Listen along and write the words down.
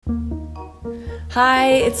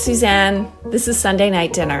Hi, it's Suzanne. This is Sunday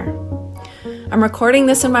night dinner. I'm recording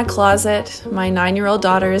this in my closet. My 9-year-old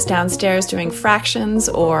daughter is downstairs doing fractions,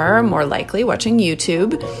 or more likely watching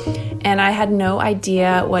YouTube, and I had no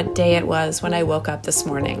idea what day it was when I woke up this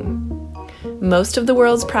morning. Most of the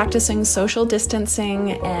world's practicing social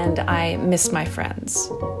distancing, and I miss my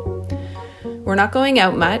friends. We're not going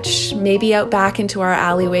out much, maybe out back into our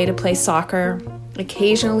alleyway to play soccer,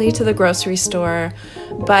 occasionally to the grocery store,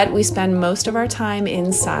 but we spend most of our time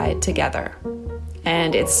inside together.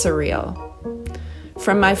 And it's surreal.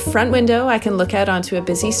 From my front window, I can look out onto a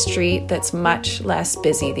busy street that's much less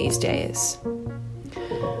busy these days.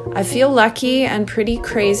 I feel lucky and pretty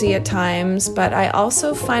crazy at times, but I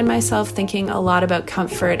also find myself thinking a lot about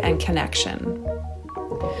comfort and connection.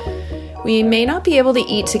 We may not be able to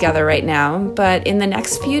eat together right now, but in the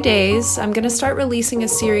next few days, I'm going to start releasing a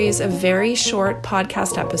series of very short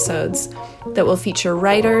podcast episodes that will feature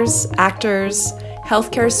writers, actors,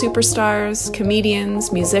 healthcare superstars,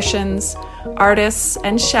 comedians, musicians, artists,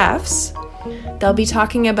 and chefs. They'll be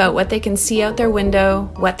talking about what they can see out their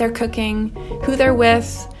window, what they're cooking, who they're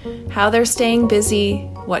with, how they're staying busy,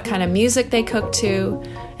 what kind of music they cook to,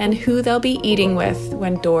 and who they'll be eating with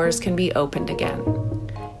when doors can be opened again.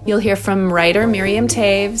 You'll hear from writer Miriam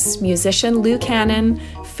Taves, musician Lou Cannon,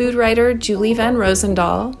 food writer Julie Van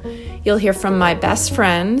Rosendaal. You'll hear from my best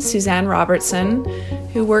friend, Suzanne Robertson,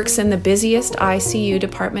 who works in the busiest ICU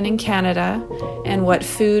department in Canada, and what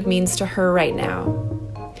food means to her right now.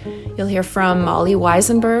 You'll hear from Molly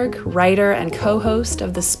Weisenberg, writer and co-host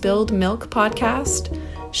of the Spilled Milk podcast,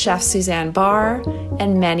 Chef Suzanne Barr,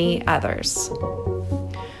 and many others.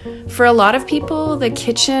 For a lot of people, the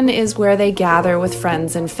kitchen is where they gather with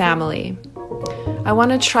friends and family. I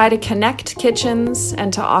want to try to connect kitchens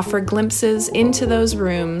and to offer glimpses into those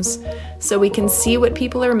rooms so we can see what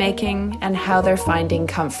people are making and how they're finding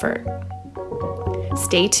comfort.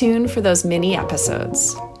 Stay tuned for those mini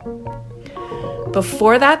episodes.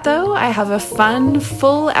 Before that, though, I have a fun,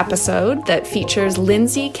 full episode that features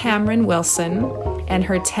Lindsay Cameron Wilson and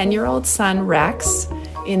her 10-year-old son, Rex,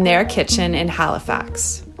 in their kitchen in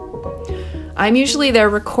Halifax. I'm usually there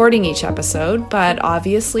recording each episode, but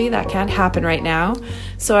obviously that can't happen right now,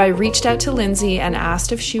 so I reached out to Lindsay and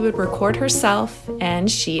asked if she would record herself,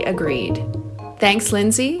 and she agreed. Thanks,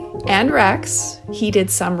 Lindsay, and Rex. He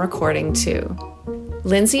did some recording too.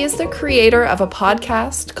 Lindsay is the creator of a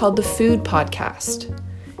podcast called The Food Podcast.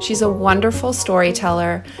 She's a wonderful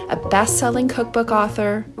storyteller, a best-selling cookbook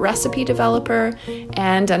author, recipe developer,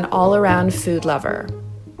 and an all-around food lover.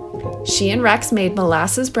 She and Rex made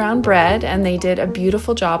molasses brown bread, and they did a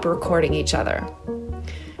beautiful job recording each other.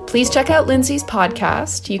 Please check out Lindsay's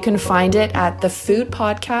podcast. You can find it at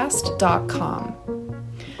thefoodpodcast.com.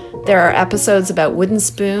 There are episodes about wooden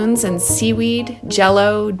spoons and seaweed,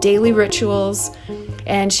 Jell-O, daily rituals,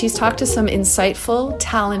 and she's talked to some insightful,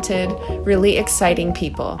 talented, really exciting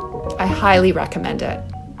people. I highly recommend it.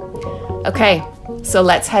 Okay, so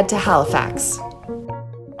let's head to Halifax.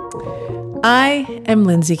 I am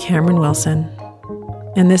Lindsay Cameron Wilson,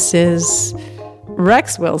 and this is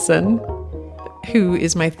Rex Wilson, who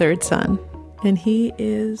is my third son, and he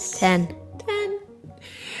is 10.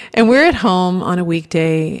 And we're at home on a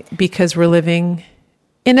weekday because we're living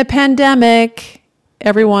in a pandemic.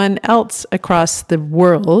 Everyone else across the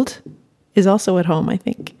world is also at home, I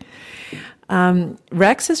think.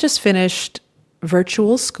 Rex has just finished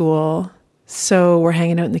virtual school, so we're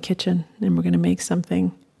hanging out in the kitchen, and we're going to make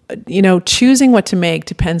something. You know, choosing what to make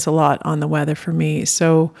depends a lot on the weather for me.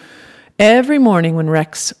 So every morning when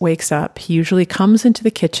Rex wakes up, he usually comes into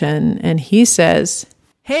the kitchen and he says,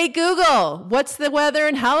 "Hey Google, what's the weather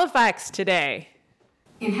in Halifax today?"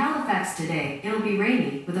 In Halifax today, it'll be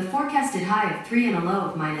rainy with a forecasted high of 3 and a low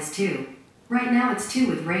of -2. Right now it's 2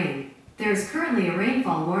 with rain. There is currently a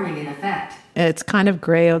rainfall warning in effect. It's kind of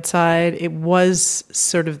gray outside. It was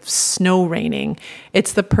sort of snow raining.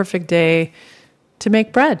 It's the perfect day to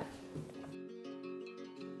make bread.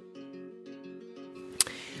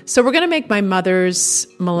 So we're going to make my mother's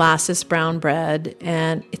molasses brown bread,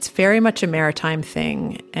 and it's very much a maritime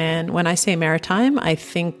thing. And when I say maritime, I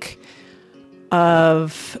think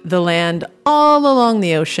of the land all along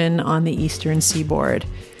the ocean on the eastern seaboard,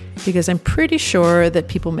 because I'm pretty sure that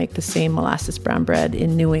people make the same molasses brown bread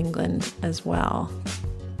in New England as well.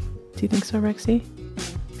 Do you think so, Rexy?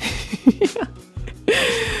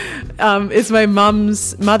 It's my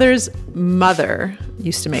mother's mother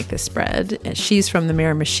used to make this bread. She's from the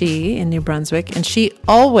Miramichi in New Brunswick, and she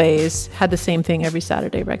always had the same thing every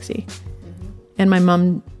Saturday, Rexy. And my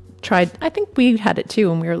mom tried, I think we had it too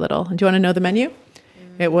when we were little. Do you want to know the menu?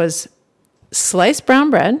 It was sliced brown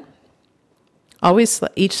bread, always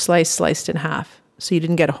each slice sliced in half, So you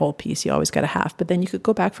didn't get a whole piece. You always got a half. But then you could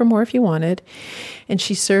go back for more if you wanted. And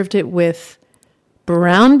she served it with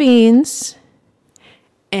brown beans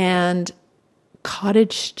and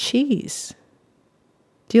cottage cheese.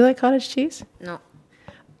 Do you like cottage cheese? No.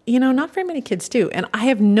 Not very many kids do. And I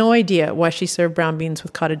have no idea why she served brown beans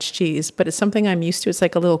with cottage cheese, but it's something I'm used to. It's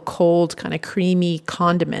like a little cold, kind of creamy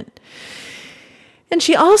condiment. And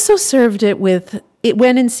she also served it with, it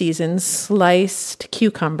went in season, sliced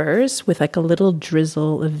cucumbers with like a little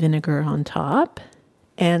drizzle of vinegar on top,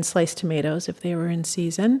 and sliced tomatoes if they were in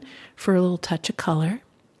season for a little touch of color.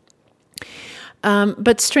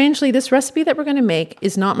 But strangely, this recipe that we're going to make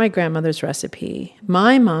is not my grandmother's recipe.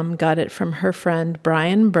 My mom got it from her friend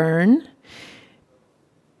Brian Byrne,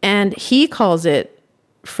 and he calls it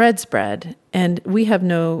Fred's bread. And we have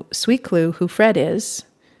no sweet clue who Fred is,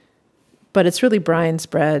 but it's really Brian's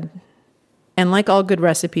bread. And like all good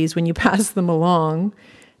recipes, when you pass them along,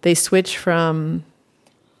 they switch from,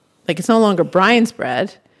 like, it's no longer Brian's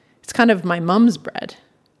bread. It's kind of my mom's bread.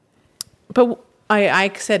 But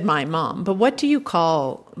I said my mom, but what do you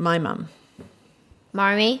call my mom?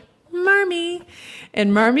 Marmy? Marmy.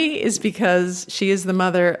 And Marmy is because she is the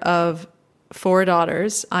mother of 4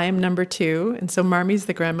 daughters. I am number 2. And so Marmy's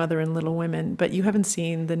the grandmother in Little Women. But you haven't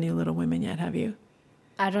seen the new Little Women yet, have you?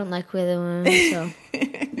 I don't like Little Women, so.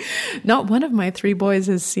 Not one of my 3 boys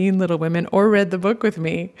has seen Little Women or read the book with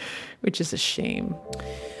me, which is a shame.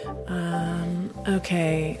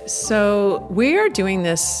 Okay, so we are doing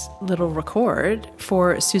this little record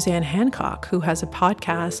for Suzanne Hancock, who has a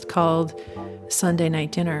podcast called Sunday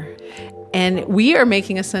Night Dinner. And we are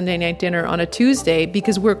making a Sunday night dinner on a Tuesday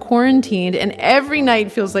because we're quarantined and every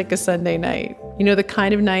night feels like a Sunday night. You know, the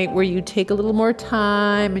kind of night where you take a little more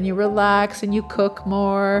time and you relax and you cook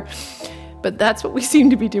more. But that's what we seem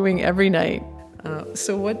to be doing every night.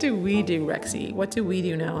 So what do we do, Rexy? What do we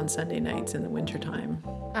do now on Sunday nights in the wintertime?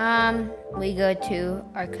 We go to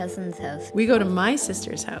our cousin's house. We go to my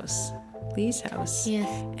sister's house, Lee's house. Yes.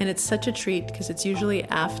 And it's such a treat because it's usually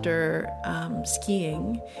after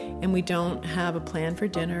skiing and we don't have a plan for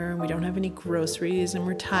dinner and we don't have any groceries and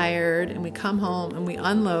we're tired and we come home and we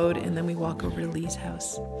unload and then we walk over to Lee's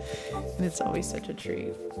house. And it's always such a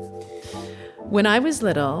treat. When I was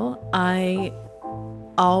little, I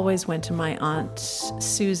always went to my Aunt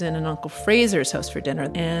Susan and Uncle Fraser's house for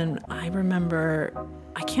dinner. And I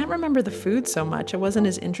can't remember the food so much. I wasn't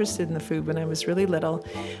as interested in the food when I was really little.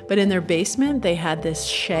 But in their basement, they had this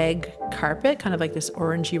shag carpet, kind of like this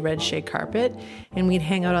orangey red shag carpet. And we'd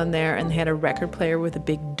hang out on there, and they had a record player with a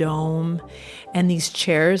big dome and these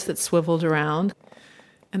chairs that swiveled around.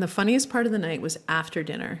 And the funniest part of the night was after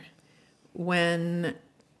dinner when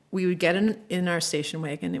we would get in our station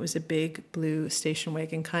wagon. It was a big blue station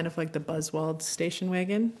wagon, kind of like the Buzzwald station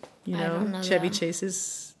wagon, I don't know Chevy that.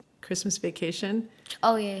 Chase's Christmas Vacation,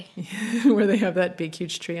 Oh, yeah. where they have that big,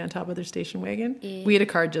 huge tree on top of their station wagon. Yeah. We had a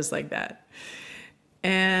car just like that.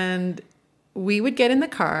 And we would get in the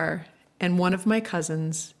car, and one of my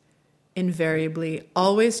cousins invariably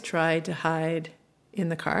always tried to hide in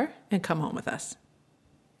the car and come home with us.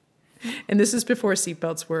 And this is before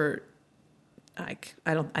seatbelts were,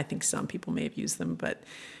 I think some people may have used them, but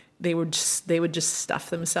they would just stuff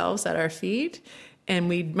themselves at our feet.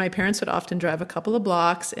 And my parents would often drive a couple of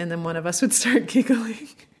blocks, and then one of us would start giggling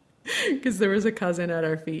because there was a cousin at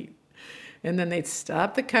our feet. And then they'd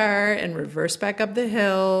stop the car and reverse back up the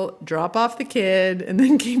hill, drop off the kid, and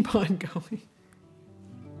then keep on going.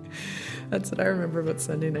 That's what I remember about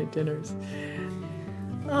Sunday night dinners.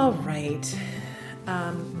 All right.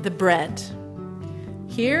 The bread.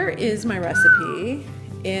 Here is my recipe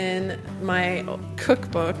in my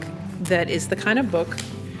cookbook that is the kind of book,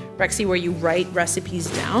 Rexy, where you write recipes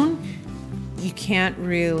down. You can't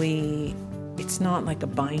really, it's not like a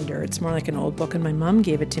binder. It's more like an old book, and my mom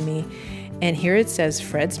gave it to me. And here it says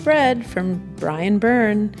Fred's Bread from Brian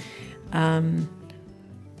Byrne, and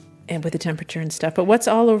with the temperature and stuff. But what's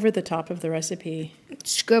all over the top of the recipe?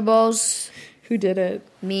 Scribbles. Who did it?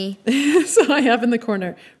 Me. So I have in the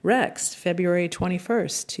corner, Rex, February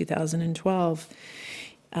 21st, 2012.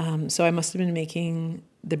 So I must have been making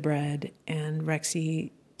the bread, and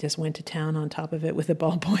Rexy just went to town on top of it with a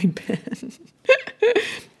ballpoint pen.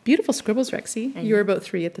 Beautiful scribbles, Rexy. You were about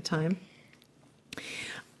 3 at the time.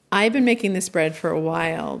 I've been making this bread for a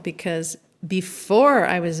while because before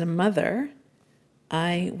I was a mother,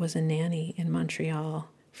 I was a nanny in Montreal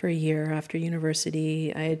for a year after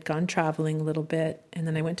university. I had gone traveling a little bit, and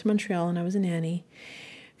then I went to Montreal and I was a nanny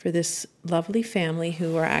for this lovely family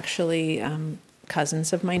who are actually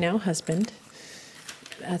cousins of my now husband.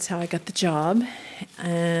 That's how I got the job.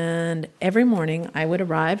 And every morning I would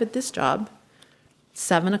arrive at this job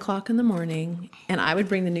 7 o'clock in the morning, and I would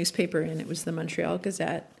bring the newspaper in. It was the Montreal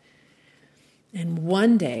Gazette. And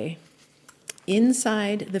one day,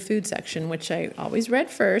 inside the food section, which I always read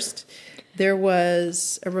first, there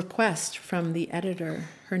was a request from the editor.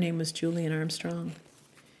 Her name was Julian Armstrong.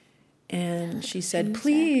 And she said,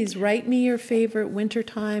 please write me your favorite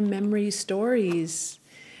wintertime memory stories.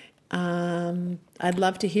 I'd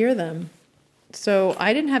love to hear them. So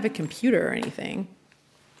I didn't have a computer or anything.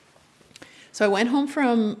 So I went home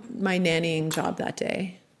from my nannying job that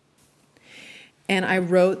day, and I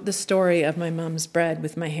wrote the story of my mom's bread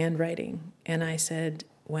with my handwriting. And I said,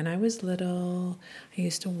 when I was little, I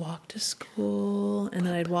used to walk to school, and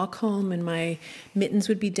then I'd walk home, and my mittens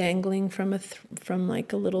would be dangling from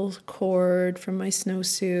like a little cord from my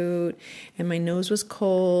snowsuit, and my nose was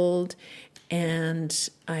cold. And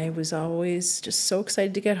I was always just so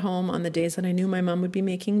excited to get home on the days that I knew my mom would be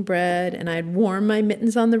making bread. And I'd warm my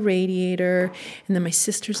mittens on the radiator. And then my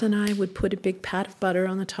sisters and I would put a big pat of butter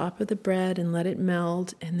on the top of the bread and let it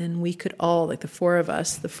melt. And then we could all, like the four of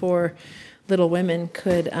us, the four little women,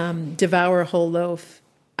 could devour a whole loaf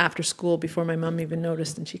after school before my mom even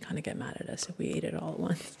noticed. And she'd kind of get mad at us if we ate it all at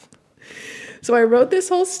once. So I wrote this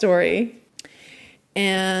whole story.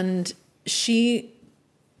 And she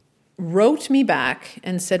wrote me back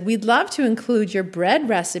and said, we'd love to include your bread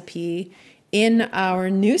recipe in our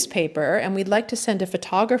newspaper, and we'd like to send a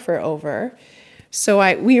photographer over. So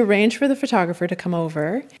we arranged for the photographer to come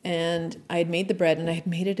over, and I had made the bread, and I had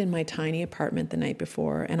made it in my tiny apartment the night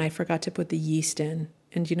before, and I forgot to put the yeast in.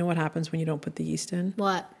 And do you know what happens when you don't put the yeast in?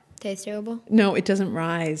 What? Tastes terrible? No, it doesn't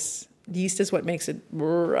rise. Yeast is what makes it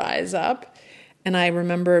rise up. And I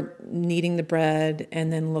remember kneading the bread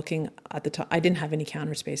and then looking at the top. I didn't have any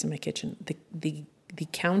counter space in my kitchen. The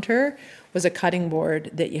counter was a cutting board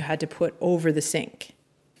that you had to put over the sink.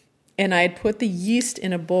 And I had put the yeast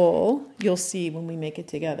in a bowl, you'll see when we make it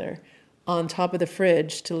together, on top of the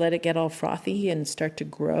fridge to let it get all frothy and start to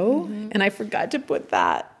grow. Mm-hmm. And I forgot to put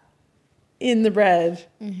that in the bread.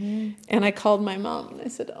 Mm-hmm. And I called my mom and I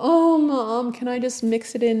said, oh, Mom, can I just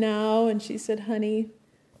mix it in now? And she said, honey,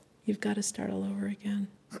 you've got to start all over again.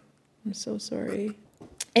 I'm so sorry.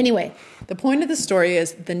 Anyway, the point of the story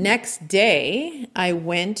is the next day I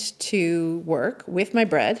went to work with my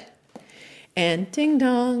bread, and ding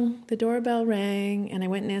dong, the doorbell rang, and I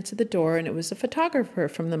went and answered the door, and it was a photographer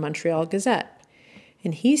from the Montreal Gazette.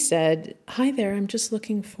 And he said, hi there, I'm just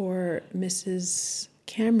looking for Mrs.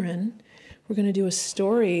 Cameron. We're going to do a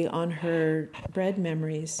story on her bread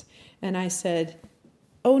memories. And I said,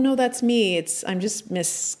 oh, no, that's me. I'm just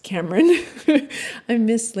Miss Cameron. I'm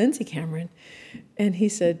Miss Lindsay Cameron. And he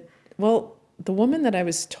said, well, the woman that I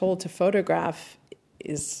was told to photograph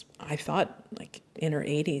is, I thought, like in her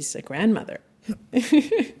 80s, a grandmother.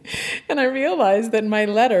 And I realized that my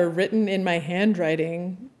letter, written in my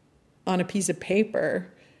handwriting on a piece of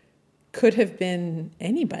paper, could have been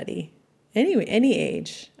anybody, any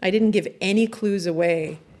age. I didn't give any clues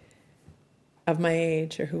away of my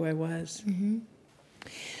age or who I was. Mm-hmm.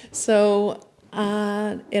 So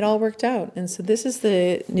it all worked out. And so this is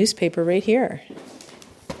the newspaper right here.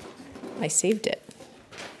 I saved it.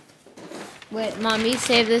 Wait, Mom, you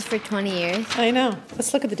saved this for 20 years? I know.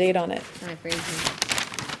 Let's look at the date on it. Oh, crazy.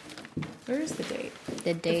 Where is the date?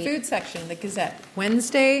 The date. The food section, the Gazette.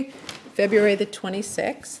 Wednesday, February the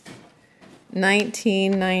 26th,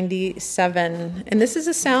 1997. And this is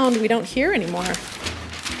a sound we don't hear anymore.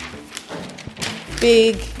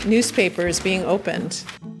 Big newspapers being opened.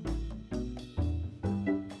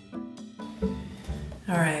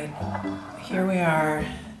 All right, here we are.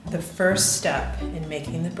 The first step in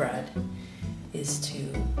making the bread is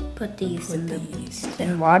to Put the yeast in the the yeast.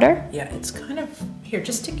 in water? Yeah, it's kind of, here,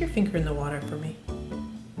 just stick your finger in the water for me.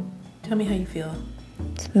 Tell me how you feel.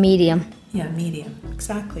 It's medium. Yeah, medium,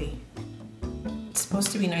 exactly. It's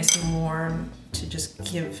supposed to be nice and warm to just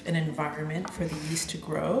give an environment for the yeast to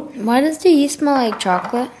grow. Why does the yeast smell like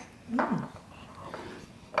chocolate? God,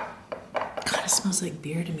 it smells like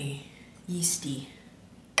beer to me. Yeasty.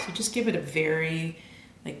 So just give it a very,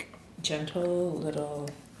 like, gentle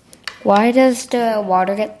little... Why does the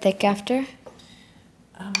water get thick after?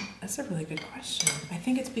 That's a really good question. I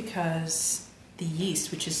think it's because the yeast,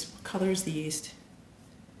 which is, what color is the yeast?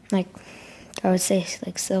 Like, I would say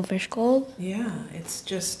like silverish gold. Yeah, it's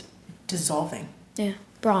just dissolving. Yeah,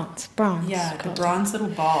 bronze. Yeah, the bronze little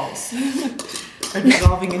balls are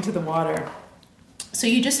dissolving into the water. So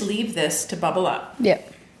you just leave this to bubble up.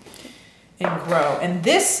 Yep. And grow. And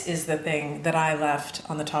this is the thing that I left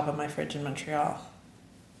on the top of my fridge in Montreal.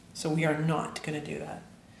 So we are not going to do that.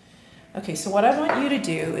 Okay, so what I want you to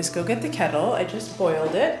do is go get the kettle. I just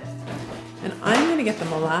boiled it. And I'm going to get the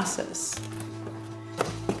molasses.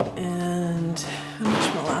 And how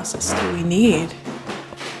much molasses do we need?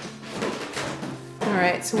 All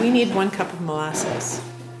right, so we need 1 cup of molasses.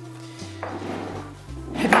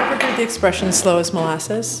 Have you ever heard the expression slow as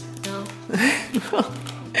molasses? No. Well,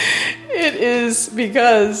 it is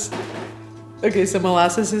because, okay, so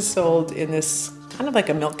molasses is sold in this kind of like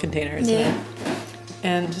a milk container, isn't it?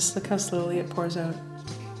 And just look how slowly it pours out.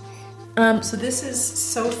 So this is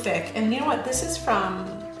so thick. And you know what? This is from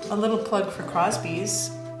a little plug for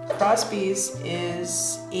Crosby's. Crosby's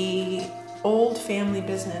is a old family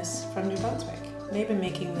business from New Brunswick. They've been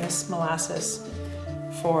making this molasses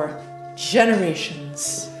for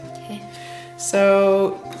generations. Okay.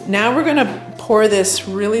 So now we're gonna pour this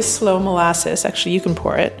really slow molasses, actually you can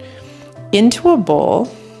pour it, into a bowl.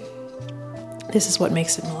 This is what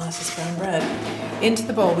makes it molasses brown bread. Into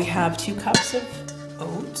the bowl we have 2 cups of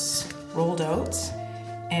oats, rolled oats,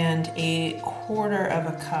 and 1/4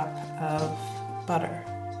 of a cup of butter.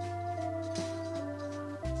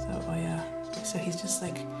 So, oh yeah, so he's just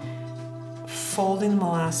like folding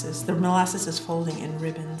molasses. The molasses is folding in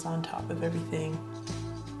ribbons on top of everything.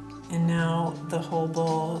 And now the whole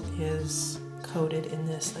bowl is coated in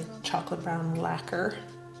this like chocolate brown lacquer.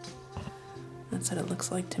 That's what it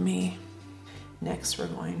looks like to me. Next, we're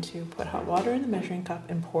going to put hot water in the measuring cup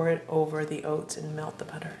and pour it over the oats and melt the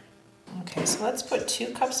butter. Okay, so let's put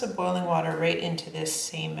 2 cups of boiling water right into this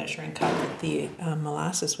same measuring cup that the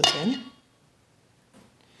molasses was in.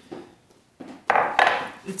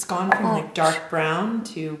 It's gone from like dark brown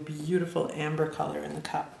to beautiful amber color in the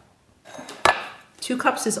cup. 2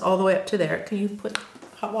 cups is all the way up to there. Can you put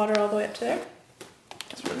hot water all the way up to there?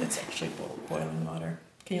 It's actually boiling water.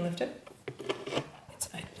 Can you lift it? It's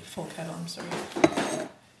a full kettle, I'm sorry.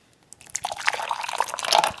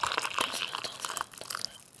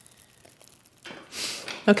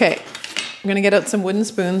 Okay, I'm gonna get out some wooden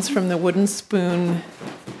spoons from the wooden spoon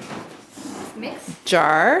Mix?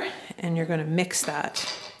 jar, and you're gonna mix that.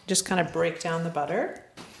 Just kind of break down the butter.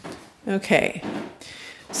 Okay,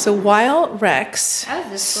 so while Rex How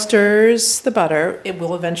does this work? stirs the butter, it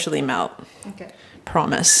will eventually melt. Okay.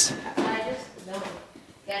 Promise. I just don't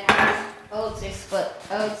get how oats are split.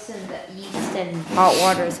 Oats and the yeast and hot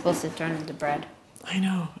water is supposed to turn into bread. I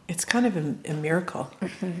know, it's kind of a miracle,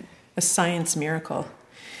 a science miracle.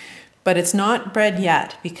 But it's not bread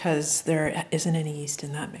yet because there isn't any yeast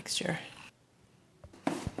in that mixture.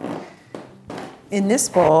 In this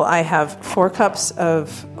bowl, I have 4 cups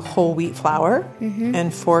of whole wheat flour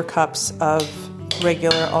and 4 cups of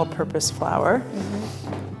regular all-purpose flour.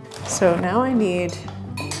 So now I need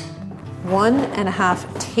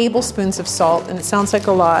 1.5 tablespoons of salt, and it sounds like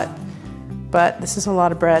a lot, but this is a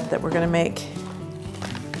lot of bread that we're gonna make.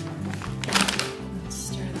 Let's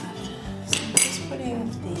stir that. So I'm just putting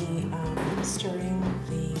stirring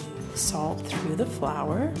the salt through the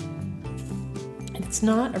flour. It's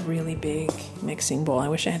not a really big mixing bowl. I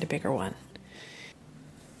wish I had a bigger one.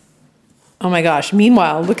 Oh my gosh.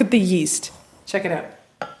 Meanwhile, look at the yeast. Check it out.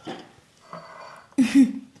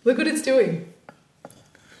 Look what it's doing.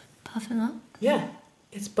 Puffing up? Yeah.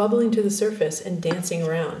 It's bubbling to the surface and dancing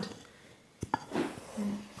around.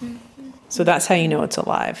 So that's how you know it's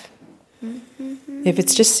alive. If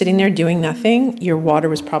it's just sitting there doing nothing, your water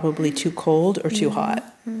was probably too cold or too hot.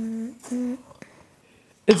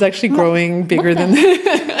 It's actually growing bigger than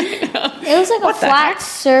It was like a flat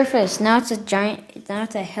surface. Now it's a giant. Now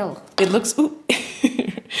it's a hill. it looks. Ooh.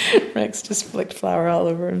 Rex just flicked flour all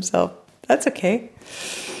over himself. That's okay.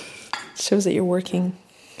 Shows that you're working.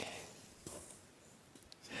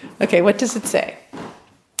 Okay, what does it say?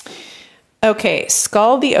 Okay,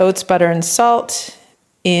 scald the oats, butter, and salt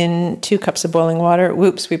in 2 cups of boiling water.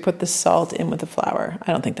 Whoops, we put the salt in with the flour.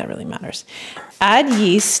 I don't think that really matters. Add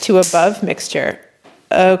yeast to above mixture.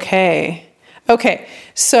 Okay,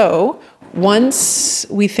 so once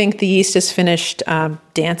we think the yeast is finished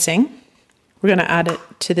dancing, we're going to add it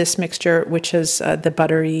to this mixture, which is the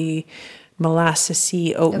buttery,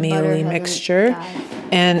 molassesy, oatmeal-y mixture.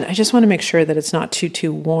 And I just want to make sure that it's not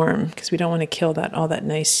too warm because we don't want to kill all that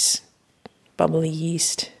nice bubbly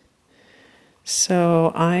yeast.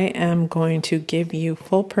 So I am going to give you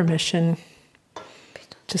full permission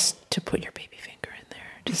just to put your baby finger in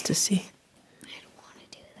there, just to see.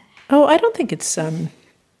 Oh, I don't think it's, don't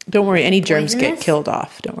worry, any germs get killed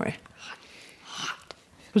off, don't worry.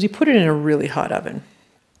 Because you put it in a really hot oven.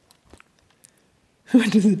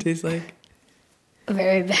 What does it taste like?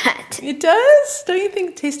 Very bad. It does? Don't you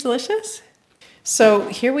think it tastes delicious? So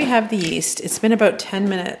here we have the yeast. It's been about 10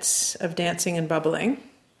 minutes of dancing and bubbling.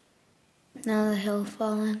 Now the hill's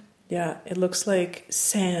falling. Yeah, it looks like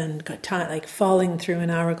sand like falling through an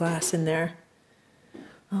hourglass in there.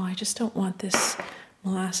 Oh, I just don't want this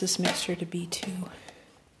molasses mixture to be too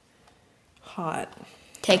hot.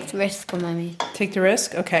 Take the risk, Mommy. Take the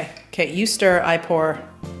risk? Okay. Okay, you stir, I pour.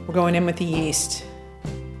 We're going in with the yeast.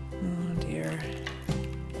 Oh dear.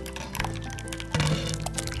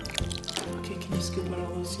 Okay, can you scoop out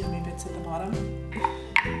all those yummy bits at the bottom?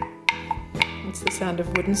 It's the sound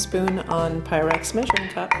of wooden spoon on Pyrex measuring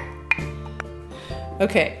cup.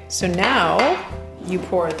 Okay, so now you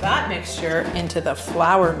pour that mixture into the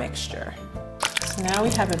flour mixture. So now we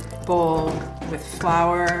have a bowl with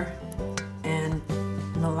flour and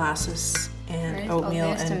molasses and oatmeal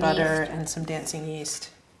there's and some butter yeast. and some dancing yeast.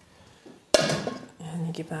 And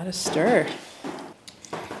you give that a stir.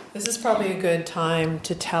 This is probably a good time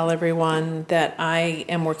to tell everyone that I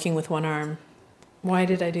am working with one arm. Why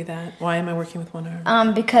did I do that? Why am I working with one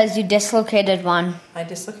arm? Because you dislocated one. I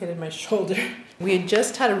dislocated my shoulder. We had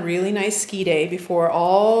just had a really nice ski day before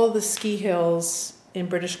all the ski hills in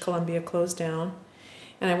British Columbia closed down.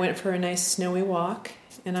 And I went for a nice snowy walk.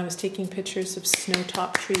 And I was taking pictures of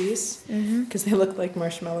snow-topped trees because they look like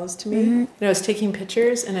marshmallows to me. And I was taking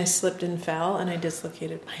pictures and I slipped and fell and I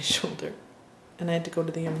dislocated my shoulder. And I had to go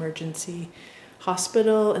to the emergency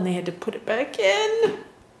hospital and they had to put it back in.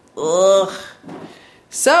 Ugh.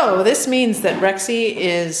 So this means that Rexy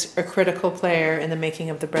is a critical player in the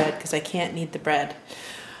making of the bread because I can't knead the bread.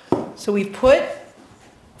 So we put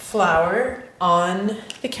flour on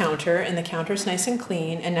the counter and the counter's nice and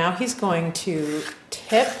clean, and now he's going to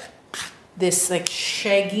tip this like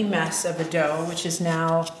shaggy mess of a dough, which is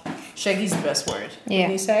now, shaggy's the best word,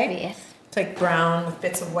 wouldn't you say? Yes. It's like brown with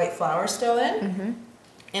bits of white flour still in.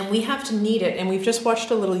 And we have to knead it, and we've just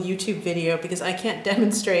watched a little YouTube video because I can't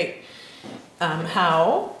demonstrate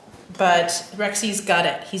how, but Rexy's got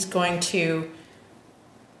it. He's going to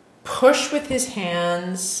push with his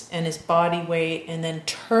hands and his body weight and then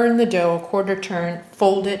turn the dough a quarter turn,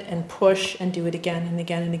 fold it and push and do it again and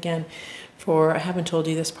again and again for, I haven't told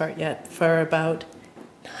you this part yet, for about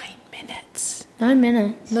 9 minutes. 9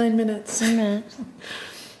 minutes. 9 minutes. 9 minutes.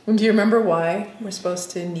 And do you remember why we're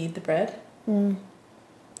supposed to knead the bread?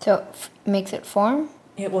 So it makes it form?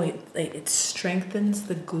 It strengthens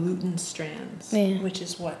the gluten strands, which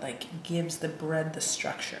is what like gives the bread the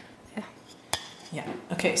structure. Yeah.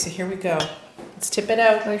 Okay, so here we go. Let's tip it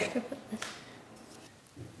out.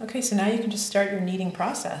 Okay, so now you can just start your kneading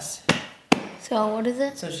process. So what is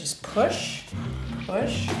it? So just push,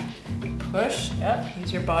 push, push. Yep,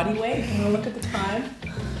 use your body weight. I'm gonna look at the time.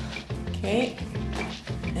 Okay,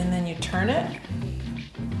 and then you turn it,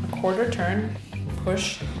 a quarter turn,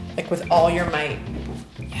 push, like with all your might.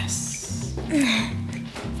 Yes.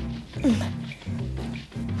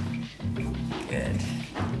 Good.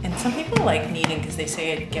 And some people like kneading because they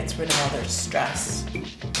say it gets rid of all their stress.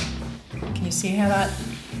 Can you see how that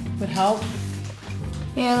would help?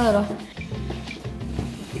 Yeah, a little.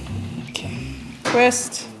 Okay.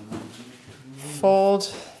 Twist,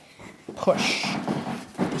 fold, push.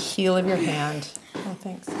 With the heel of your hand. Oh,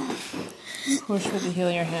 thanks. Push with the heel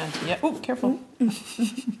of your hand. Yeah. Oh, careful.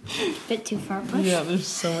 Bit too far push. Yeah, there's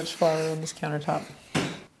so much flour on this countertop.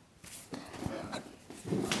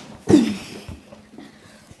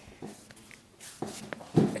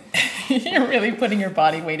 You're really putting your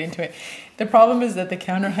body weight into it. The problem is that the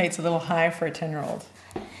counter height's a little high for a 10-year-old.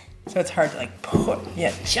 So it's hard to like put,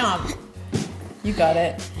 jump. You got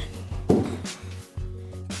it.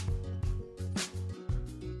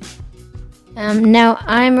 Now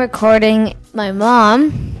I'm recording my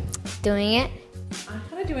mom doing it. I'm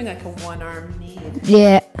kind of doing like a one-arm knead.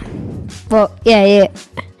 Yeah. Well, yeah.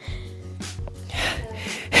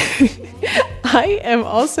 I am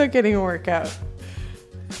also getting a workout.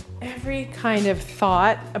 Every kind of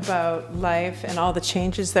thought about life and all the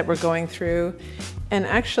changes that we're going through, and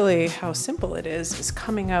actually how simple it is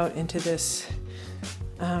coming out into this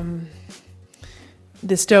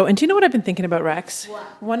this dough. And do you know what I've been thinking about, Rex? What?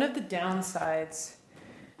 One of the downsides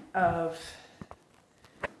of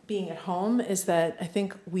being at home is that I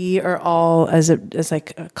think we are all, as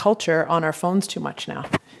like a culture, on our phones too much now.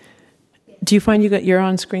 Yeah. Do you find you're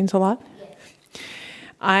on screens a lot? Yeah.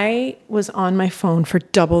 I was on my phone for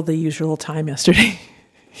double the usual time yesterday.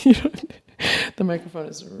 The microphone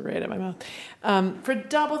is right at my mouth. For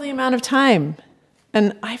double the amount of time.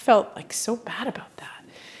 And I felt like so bad about that.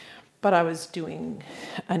 But I was doing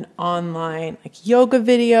an online like yoga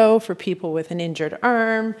video for people with an injured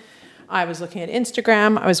arm. I was looking at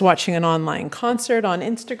Instagram. I was watching an online concert on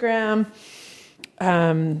Instagram.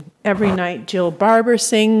 Every night Jill Barber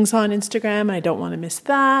sings on Instagram. I don't want to miss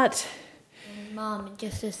that. Mom,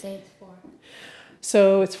 just to say it's 4.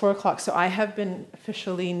 So it's 4 o'clock. So I have been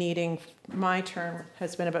officially kneading. My term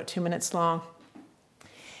has been about 2 minutes long.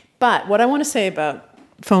 But what I want to say about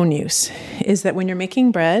phone use is that when you're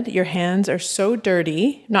making bread, your hands are so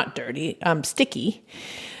dirty, not dirty, sticky.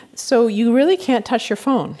 So you really can't touch your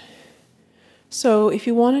phone. So if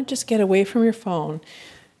you want to just get away from your phone,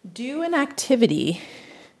 do an activity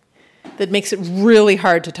that makes it really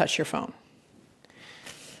hard to touch your phone.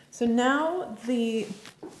 So now the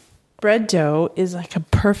bread dough is like a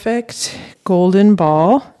perfect golden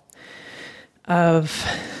ball of,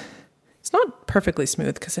 it's not perfectly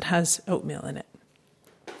smooth because it has oatmeal in it.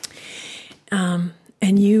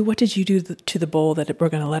 And what did you do to the bowl that we're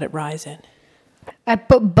going to let it rise in? I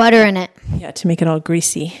put butter in it. Yeah, to make it all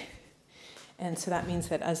greasy. And so that means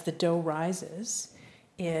that as the dough rises,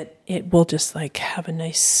 it will just like have a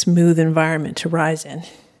nice smooth environment to rise in.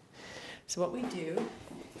 So what we do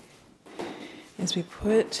is we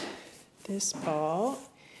put this ball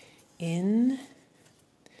in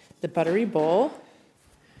the buttery bowl,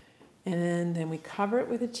 and then we cover it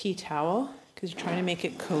with a tea towel because you're trying to make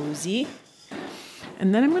it cozy.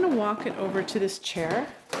 And then I'm going to walk it over to this chair.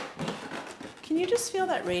 Can you just feel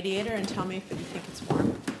that radiator and tell me if you think it's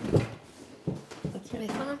warm? This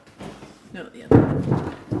one? No, the other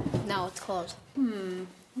one. No, it's cold.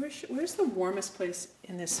 Where's the warmest place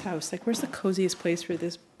in this house? Like, where's the coziest place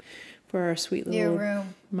for our sweet little... Your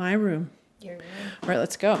room. My room. Your room. All right,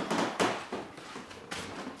 let's go.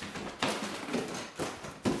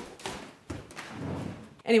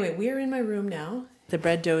 Anyway, we are in my room now. The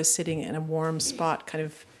bread dough is sitting in a warm spot, kind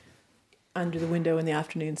of under the window in the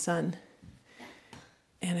afternoon sun.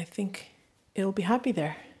 And I think it'll be happy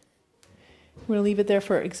there. We're going to leave it there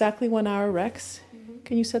for exactly 1 hour, Rex.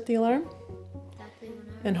 Can you set the alarm? Exactly 1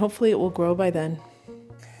 hour. And hopefully it will grow by then.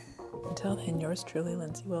 Until then, yours truly,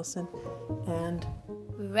 Lindsay Wilson. And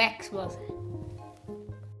Rex Wilson.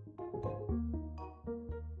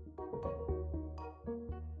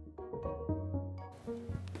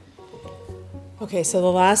 okay, so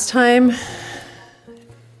the last time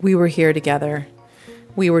we were here together,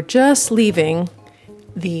 we were just leaving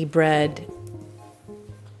the bread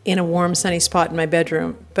in a warm, sunny spot in my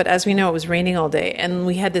bedroom. But as we know, it was raining all day, and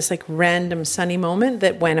we had this like random sunny moment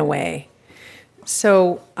that went away.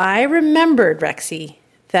 So I remembered, Rexy,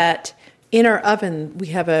 that in our oven we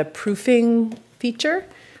have a proofing feature,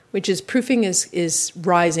 which is proofing is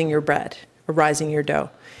rising your bread or rising your dough.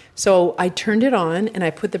 So I turned it on and I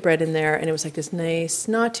put the bread in there, and it was like this nice,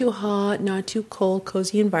 not too hot, not too cold,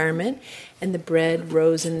 cozy environment. And the bread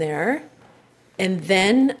rose in there. And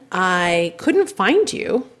then I couldn't find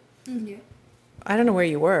you. Yeah. I don't know where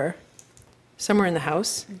you were. Somewhere in the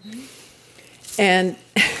house. And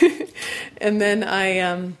and then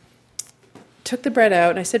I took the bread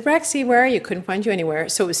out and I said, Rexy, where are you? Couldn't find you anywhere.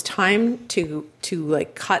 So it was time to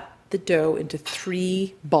like cut the dough into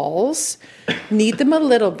 3 balls, knead them a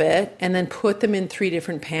little bit, and then put them in 3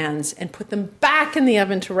 different pans and put them back in the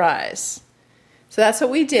oven to rise. So that's what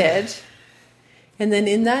we did. And then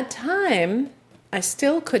in that time, I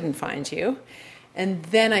still couldn't find you. And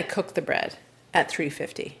then I cooked the bread at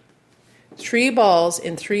 350. 3 balls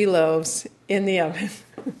in 3 loaves in the oven.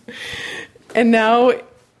 And now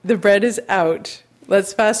the bread is out.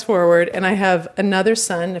 Let's fast forward. And I have another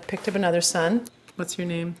son. I picked up another son. What's your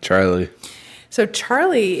name? Charlie. So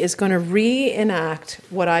Charlie is going to reenact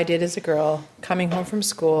what I did as a girl coming home from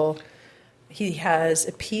school. He has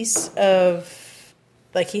a piece of,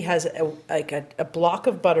 like he has a block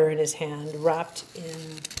of butter in his hand wrapped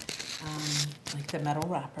in like the metal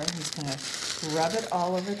wrapper. He's going to rub it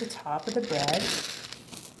all over the top of the bread.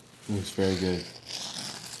 Looks very good.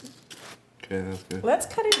 Okay, that's good. Let's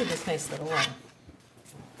cut into this nice little one.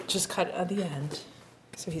 Just cut at the end.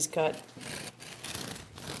 So he's got...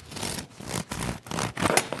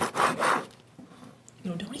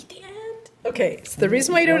 No, don't eat the end. Okay, so the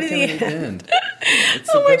reason why you don't eat the end.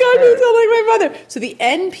 Oh my God, you sound like my mother. So the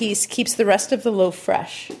end piece keeps the rest of the loaf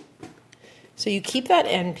fresh. So you keep that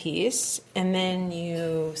end piece and then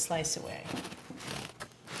you slice away.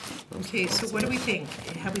 Okay, so what do we think?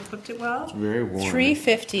 Have we cooked it well? It's very warm.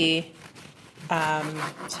 350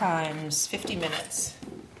 times 50 minutes.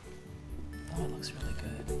 Oh, it looks really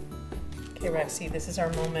good. Okay, Rexy, this is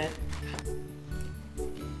our moment.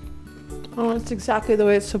 Oh, it's exactly the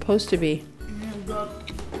way it's supposed to be.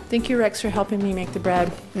 Thank you, Rex, for helping me make the bread.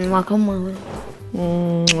 Welcome, Mama.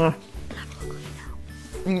 Mwah.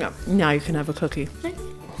 Now you can have a cookie.